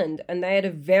Zealand, and they had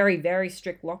a very, very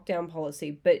strict lockdown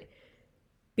policy. But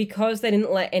because they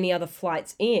didn't let any other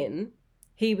flights in,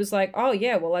 he was like, oh,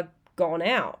 yeah, well, I've gone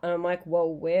out. And I'm like,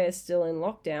 well, we're still in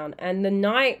lockdown. And the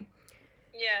night...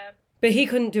 Yeah. But he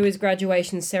couldn't do his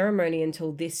graduation ceremony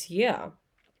until this year.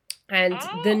 And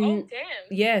damn.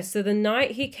 Yeah, so the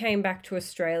night he came back to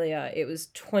Australia, it was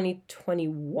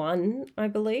 2021, I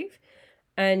believe.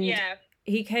 And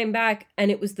he came back and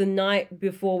it was the night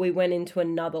before we went into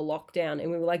another lockdown.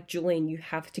 And we were like, Julian, you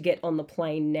have to get on the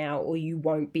plane now or you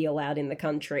won't be allowed in the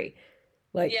country.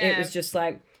 It was just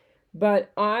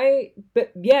but my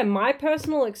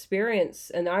personal experience,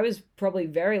 and I was probably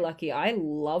very lucky, I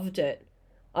loved it.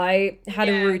 I had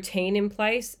a routine in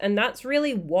place, and that's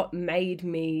really what made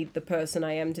me the person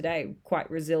I am today. Quite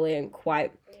resilient,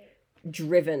 quite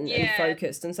driven and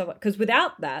focused and stuff. Because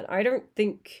without that, I don't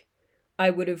think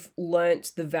I would have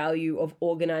learnt the value of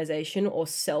organization or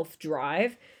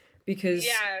self-drive. Because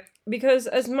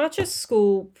as much as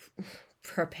school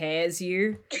prepares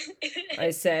you,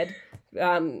 I said,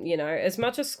 as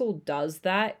much as school does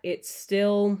that, it's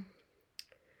still...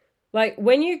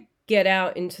 when you get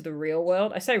out into the real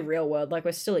world, I say real world,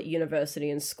 we're still at university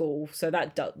and school, so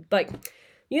that does,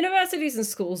 Universities and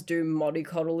schools do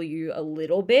mollycoddle you a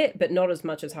little bit, but not as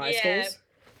much as high schools.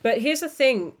 But here's the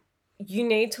thing. You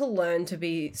need to learn to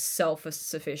be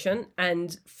self-sufficient.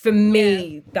 And for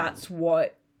me, that's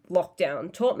what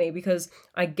lockdown taught me, because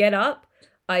I'd get up,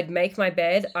 I'd make my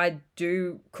bed, I'd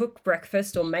cook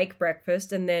breakfast or make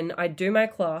breakfast, and then I'd do my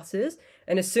classes.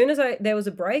 And as soon as there was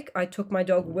a break, I took my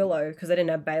dog Willow, because I didn't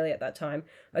have Bailey at that time.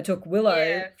 I took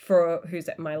Willow who's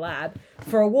at my lab,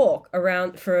 for a walk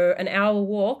for an hour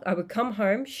walk. I would come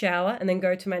home, shower, and then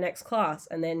go to my next class,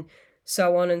 and then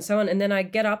so on and so on. And then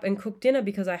I'd get up and cook dinner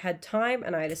because I had time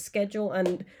and I had a schedule,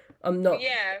 and I'm not.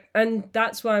 Yeah. And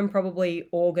that's why I'm probably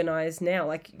organized now.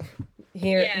 Like,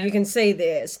 here, you can see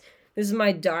this. This is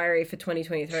my diary for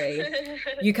 2023.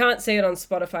 You can't see it on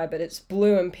Spotify, but it's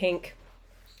blue and pink.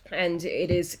 And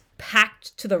it is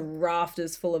packed to the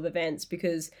rafters full of events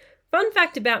because, fun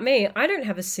fact about me, I don't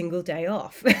have a single day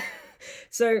off.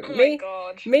 So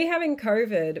me having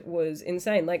COVID was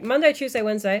insane. Like Monday, Tuesday,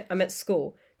 Wednesday, I'm at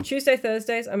school. Tuesday,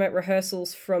 Thursdays, I'm at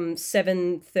rehearsals from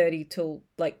 7:30 till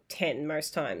like 10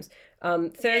 most times.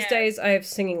 Thursdays, I have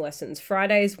singing lessons.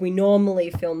 Fridays, we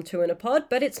normally film 2 in a pod,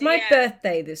 but it's my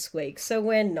birthday this week, so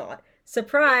we're not.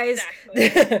 Surprise!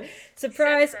 Exactly.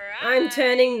 Surprise! I'm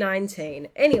turning 19.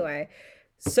 Anyway,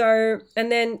 so,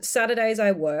 and then Saturdays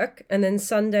I work, and then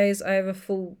Sundays I have a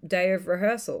full day of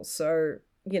rehearsals. So,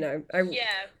 you know,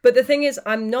 but the thing is,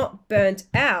 I'm not burnt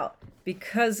out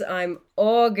because I'm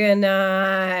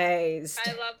organized.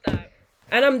 I love that.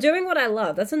 And I'm doing what I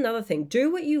love. That's another thing.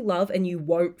 Do what you love and you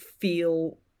won't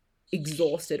feel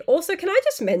exhausted. Also, can I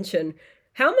just mention,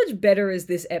 how much better is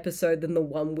this episode than the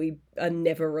one we are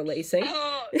never releasing?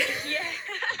 Oh, yeah.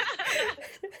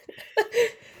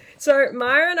 So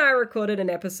Mya and I recorded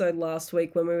an episode last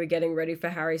week when we were getting ready for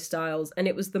Harry Styles, and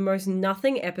it was the most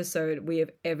nothing episode we have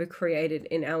ever created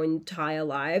in our entire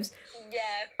lives. Yeah.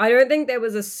 I don't think there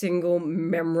was a single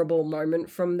memorable moment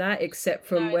from that, except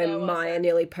from when Mya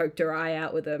nearly poked her eye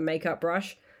out with a makeup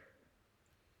brush.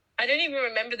 I don't even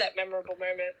remember that memorable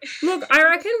moment. Look, I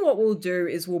reckon what we'll do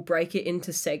is we'll break it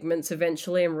into segments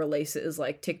eventually and release it as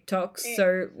like TikToks.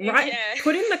 So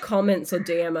put in the comments or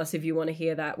DM us if you want to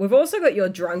hear that. We've also got your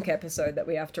drunk episode that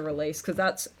we have to release because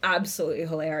that's absolutely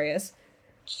hilarious.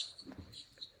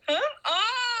 Huh?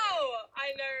 Oh,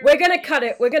 I know. We're gonna cut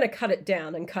it. We're gonna cut it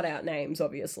down and cut out names,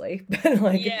 obviously. But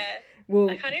like, I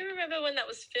can't even remember when that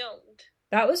was filmed.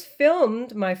 That was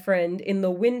filmed, my friend, in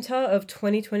the winter of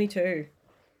 2022.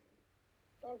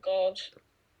 Oh, God.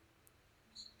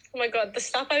 Oh, my God. The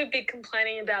stuff I would be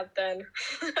complaining about then.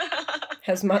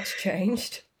 Has much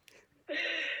changed?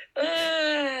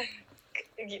 No.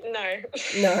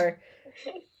 No.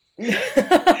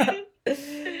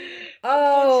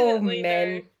 Oh, men.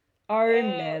 No. Oh,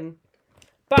 men.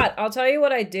 But I'll tell you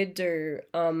what I did do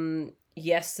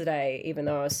yesterday, even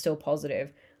though I was still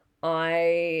positive.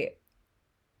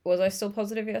 Was I still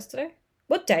positive yesterday?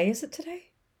 What day is it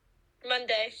today?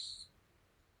 Monday.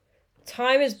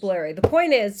 Time is blurry. The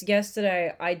point is,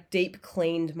 yesterday I deep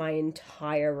cleaned my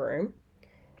entire room.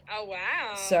 Oh,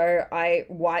 wow. So I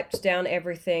wiped down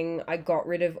everything. I got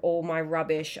rid of all my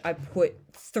rubbish. I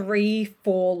put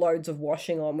 3-4 loads of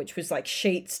washing on, which was like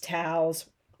sheets, towels.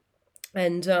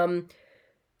 And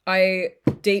I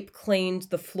deep cleaned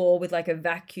the floor with like a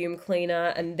vacuum cleaner.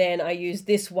 And then I used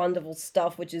this wonderful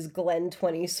stuff, which is Glen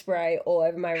 20 spray all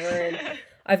over my room.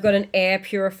 I've got an air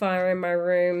purifier in my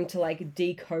room to like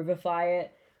decovify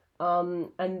it.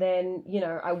 And then, you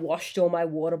know, I washed all my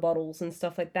water bottles and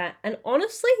stuff like that. And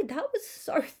honestly, that was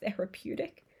so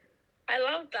therapeutic. I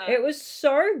love that. It was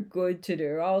so good to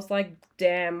do. I was like,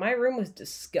 damn, my room was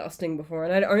disgusting before,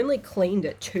 and I'd only cleaned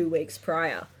it 2 weeks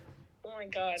prior. Oh my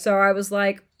God. So I was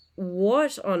like,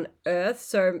 what on earth?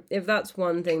 So if that's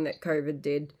one thing that COVID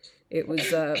did, it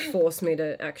was forced me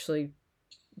to actually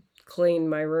clean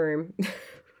my room.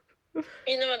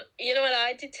 You know what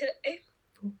I did today?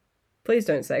 Please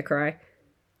don't say cry.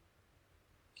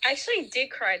 I actually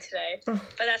did cry today, but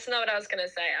that's not what I was going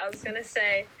to say. I was going to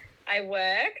say I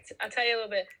worked. I'll tell you a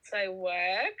little bit. So I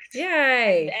worked.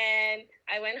 Yay. And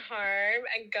I went home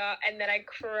and then I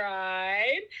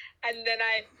cried, and then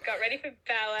I got ready for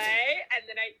ballet, and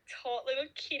then I taught little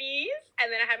kitties,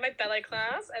 and then I had my ballet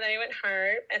class, and then I went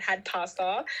home and had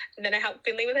pasta, and then I helped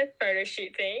Finley with her photo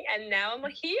shoot thing, and now I'm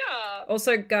here.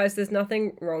 Also, guys, there's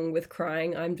nothing wrong with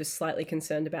crying. I'm just slightly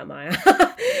concerned about Mya.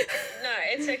 No,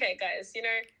 it's okay, guys. You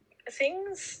know,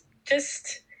 things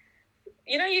just,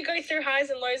 you know, you go through highs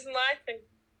and lows in life, and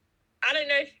I don't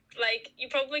know if, like, you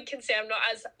probably can say I'm not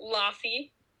as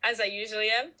laughy as I usually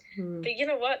am, but you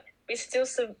know what? We still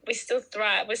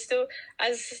thrive. We're still,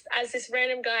 as this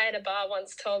random guy at a bar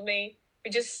once told me, we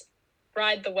just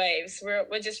ride the waves.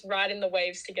 We're just riding the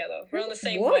waves together. We're on the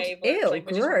same What? wavelength. Ew, Like,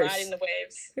 we're gross. just riding the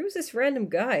waves. Who is this random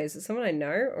guy? Is it someone I know,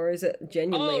 or is it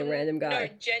genuinely a random guy? No,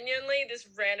 genuinely, this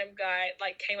random guy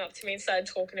like came up to me and started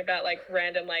talking about like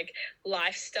random like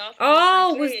life stuff. Oh,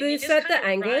 like, was this at the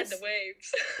Anglers? The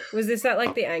waves. Was this at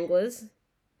like the Anglers?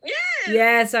 Yes.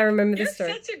 Yes, I remember this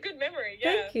story. Such a good memory.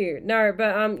 Yeah. Thank you. No,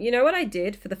 but you know what I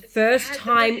did for the first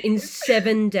time in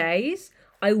 7 days?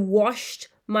 I washed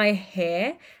my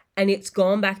hair. And it's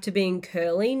gone back to being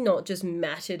curly, not just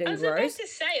matted and gross. I was about to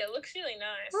say, it looks really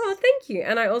nice. Oh, thank you.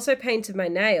 And I also painted my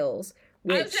nails.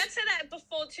 Which, I was about to say that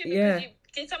before too, because you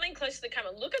did something close to the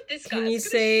camera. Look at this guy. Can you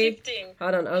see?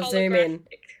 Hold on, I'll zoom in.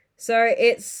 So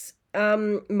it's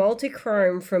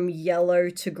multi-chrome from yellow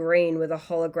to green with a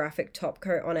holographic top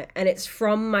coat on it. And it's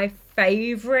from my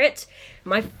favorite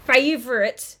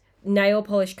nail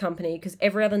polish company, because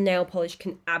every other nail polish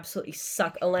can absolutely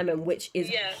suck a lemon, which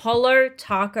is Holo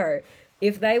Taco.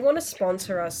 If they want to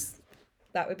sponsor us,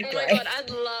 that would be great. Oh my god,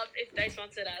 I'd love if they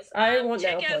sponsored us. I want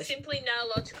nail polish. Check out Simply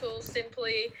Nailogical,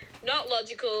 Simply Not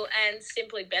Logical, and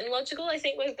Simply Ben Logical. I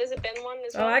think there's a Ben one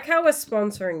as well. I like how we're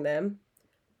sponsoring them.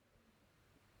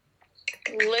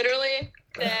 Literally,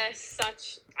 they're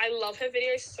such... I love her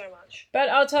videos so much. But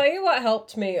I'll tell you what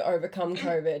helped me overcome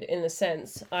COVID in a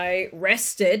sense. I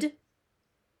rested,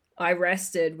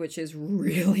 which is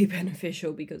really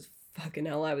beneficial because fucking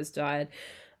hell, I was tired.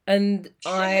 And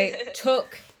I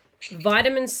took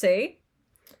vitamin C,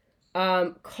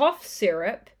 cough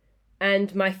syrup,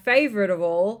 and my favorite of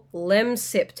all,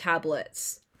 Lemsip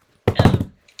tablets.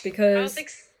 Because...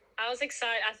 I was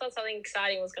excited. I thought something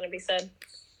exciting was going to be said.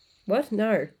 What?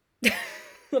 No.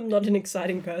 I'm not an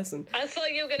exciting person. I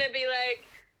thought you were going to be like,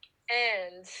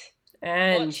 and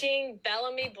watching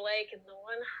Bellamy Blake in the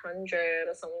 100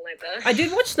 or something like that. I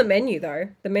did watch The Menu, though.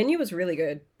 The Menu was really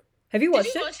good. Have you watched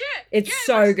it? Did you watch it? It's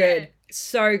so good. It.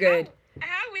 So good.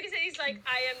 How weird is it? He's like,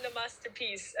 I am the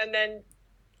masterpiece. And then,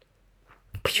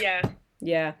 yeah.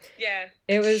 Yeah. Yeah.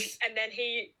 It was... And then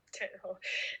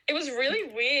it was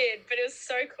really weird, but it was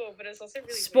so cool, but it was also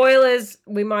really spoilers.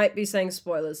 Weird. We might be saying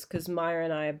spoilers because Mya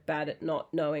and I are bad at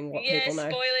not knowing what people know. Yeah,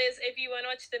 spoilers. If you want to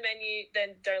watch The Menu,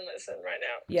 then don't listen right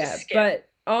now. Yeah, but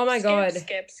oh my god.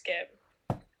 Skip.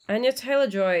 Anya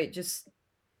Taylor-Joy just...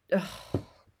 Oh,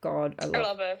 God, I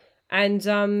love her.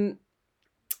 And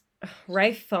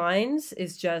Ralph Fiennes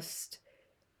is just...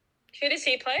 Who does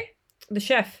he play? The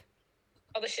chef.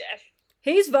 Oh, the chef.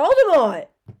 He's Voldemort.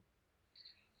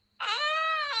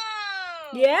 Oh!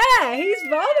 Yeah, he's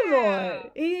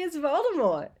Voldemort. He is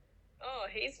Voldemort. Oh,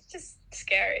 he's just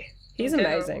scary. He's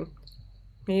amazing.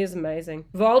 He is amazing.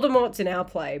 Voldemort's in our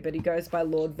play, but he goes by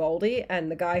Lord Voldy, and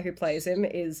the guy who plays him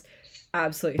is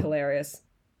absolutely hilarious.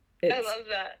 I love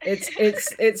that.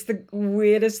 It's the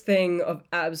weirdest thing of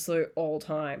absolute all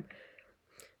time.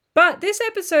 But this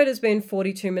episode has been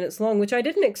 42 minutes long, which I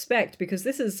didn't expect because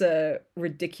this is a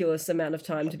ridiculous amount of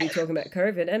time to be talking about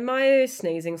COVID and my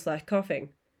sneezing/coughing.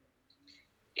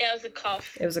 Yeah, it was a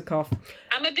cough. It was a cough.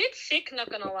 I'm a bit sick, not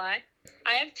gonna lie.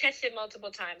 I have tested multiple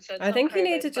times, so it's I think not you COVID,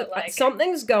 need to just... like...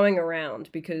 Something's going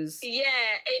around because... Yeah,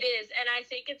 it is. And I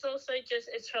think it's also just...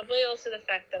 It's probably also the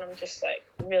fact that I'm just, like,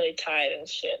 really tired and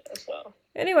shit as well.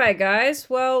 Anyway, guys,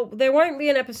 well, there won't be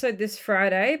an episode this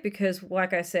Friday because,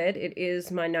 like I said, it is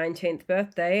my 19th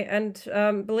birthday, and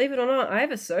believe it or not, I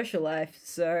have a social life,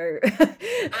 so...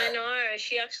 I know,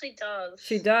 she actually does.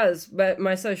 She does, but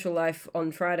my social life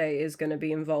on Friday is going to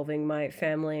be involving my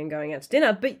family and going out to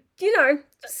dinner, but, you know,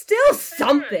 still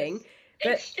something.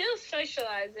 But, it's still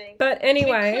socialising. But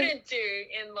anyway... We couldn't do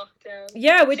in lockdown.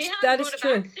 Yeah, which that is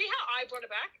true. See how I brought it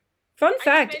back? Fun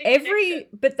fact,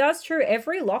 but that's true,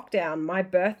 every lockdown, my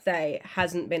birthday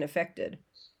hasn't been affected.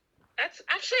 That's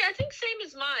actually, I think, same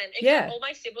as mine. Except yeah. All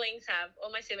my siblings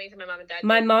and my mum and dad did.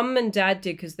 My mum and dad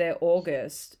did because they're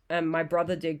August, and my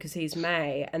brother did because he's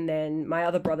May, and then my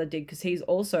other brother did because he's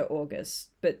also August.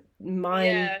 But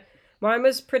mine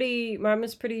was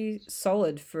pretty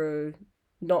solid for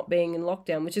not being in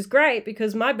lockdown, which is great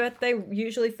because my birthday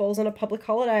usually falls on a public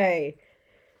holiday.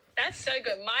 That's so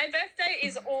good. My birthday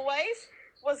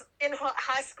was in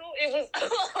high school. It was,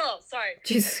 oh, sorry.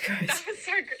 Jesus Christ.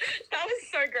 That was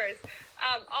so gross.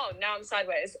 Now I'm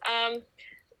sideways.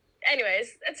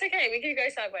 Anyways, it's okay. We can go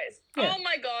sideways. Yeah. Oh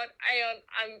my God.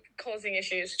 I'm causing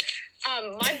issues.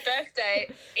 My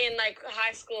birthday in like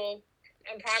high school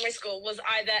and primary school was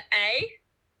either A,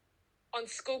 on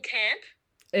school camp,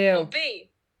 or B,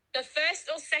 the first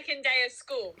or second day of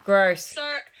school. Gross. So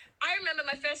I remember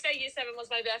my first day, year 7, was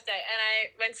my birthday, and I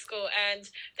went to school, and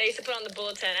they used to put on the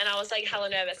bulletin, and I was, like, hella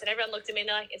nervous, and everyone looked at me, and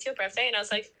they're like, it's your birthday? And I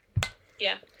was like,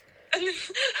 yeah. And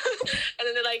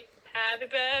then they're like, Happy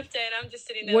birthday, and I'm just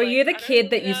sitting there. Were like, you the I don't kid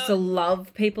that used to know.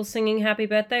 love people singing happy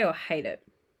birthday or hate it?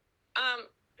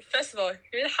 First of all,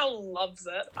 who the hell loves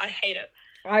it? I hate it.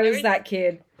 I was that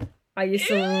kid. I used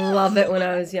to love it when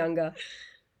I was younger.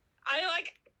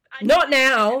 Not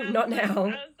now. Not now. I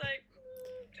was like,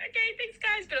 okay, thanks,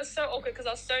 guys. But it was so awkward because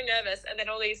I was so nervous. And then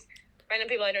all these random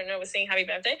people I don't know were singing happy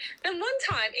birthday. Then one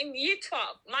time in year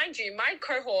 12, mind you, my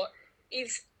cohort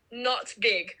is not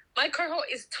big. My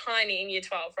cohort is tiny in year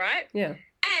 12, right? Yeah.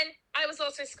 And I was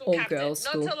also school All captain. girls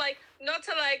school. Not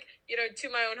to to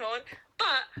my own horn.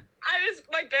 But I was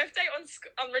my birthday on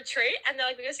retreat, and they're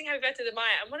like, we're going to sing happy birthday to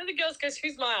Mya. And one of the girls goes,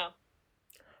 who's Mya?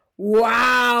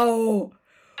 Wow.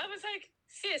 I was like,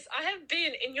 sis, I have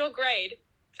been in your grade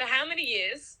for how many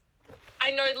years?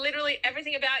 I know literally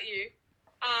everything about you.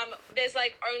 There's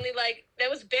there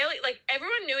was barely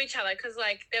everyone knew each other because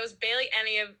there was barely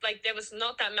there was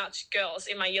not that much girls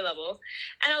in my year level,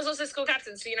 and I was also school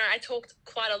captain, so I talked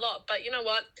quite a lot. But you know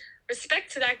what?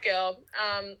 Respect to that girl.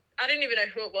 I didn't even know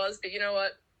who it was, but you know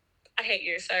what? I hate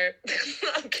you. So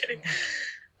I'm kidding.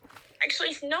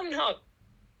 Actually, no, I'm not.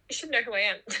 You should know who I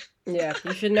am. Yeah,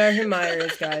 you should know who Mya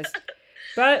is, guys.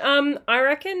 But I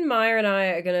reckon Mya and I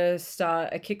are going to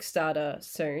start a Kickstarter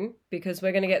soon because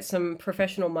we're going to get some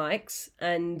professional mics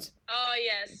and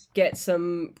get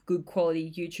some good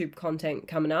quality YouTube content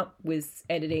coming up with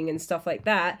editing and stuff like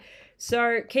that.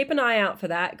 So keep an eye out for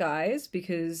that, guys,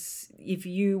 because if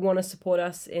you want to support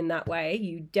us in that way,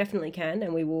 you definitely can,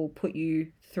 and we will put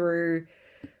you through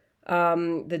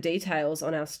the details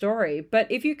on our story.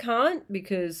 But if you can't,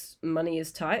 because money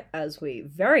is tight, as we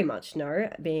very much know,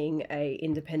 being a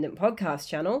independent podcast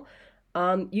channel,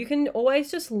 you can always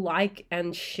just like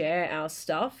and share our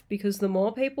stuff, because the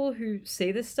more people who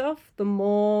see this stuff, the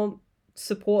more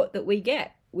support that we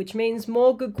get, which means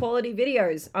more good quality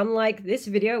videos, unlike this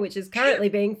video, which is currently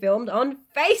being filmed on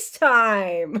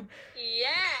FaceTime. Yeah.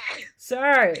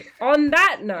 So, on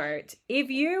that note, if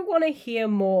you want to hear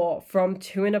more from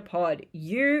Two in a Pod,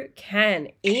 you can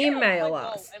email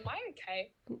us. Am I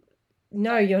okay?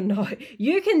 No, you're not.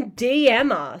 You can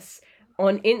DM us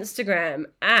on Instagram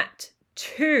at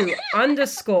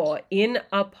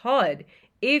 2_in_a_pod.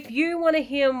 If you want to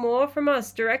hear more from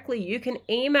us directly, you can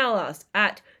email us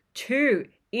at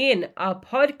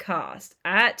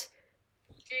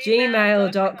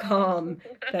 2inapodcast@gmail.com.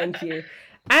 Thank you.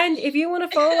 And if you want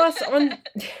to follow us on,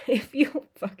 if you want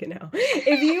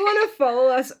to follow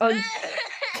us on,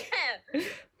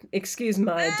 excuse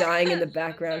my dying in the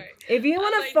background. If you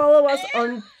want to follow us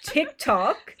on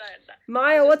TikTok,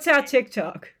 Mya, what's our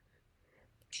TikTok?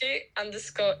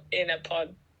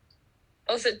 2_in_a_pod.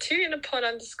 Also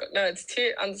 2_in_a_pod_. No, it's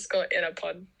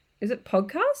 2_in_a_pod. Is it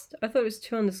podcast? I thought it was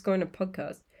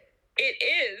 2_in_a_podcast. It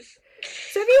is.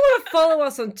 So if you want to follow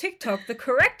us on TikTok, the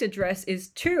correct address is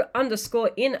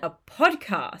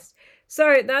 2_in_a_podcast.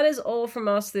 So that is all from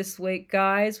us this week,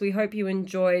 guys. We hope you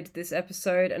enjoyed this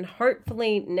episode, and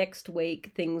hopefully next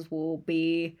week things will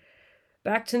be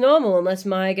back to normal, unless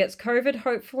Mya gets COVID.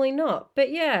 Hopefully not. But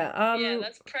yeah.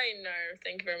 Let's pray no.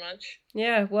 Thank you very much.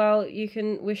 Yeah, well, you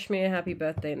can wish me a happy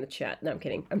birthday in the chat. No, I'm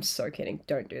kidding. I'm so kidding.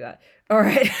 Don't do that. All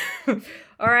right.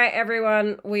 All right,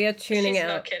 everyone. We are tuning out. She's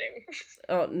not kidding.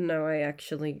 Oh, no, I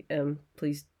actually am.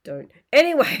 Please don't.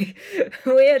 Anyway,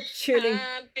 we are tuning.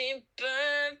 Happy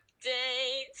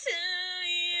birthday to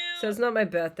you. So it's not my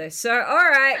birthday. So, all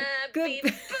right. Happy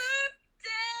birthday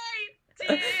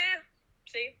to you.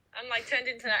 See? I'm turned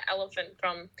into that elephant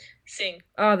from Sing.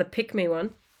 Oh, the pick me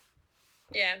one.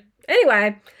 Yeah.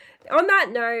 Anyway, on that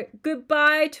note,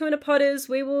 goodbye, Two Potters.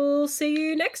 We will see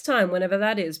you next time, whenever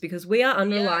that is, because we are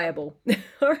unreliable. Yeah.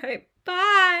 All right.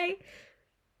 Bye.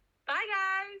 Bye,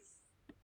 guys.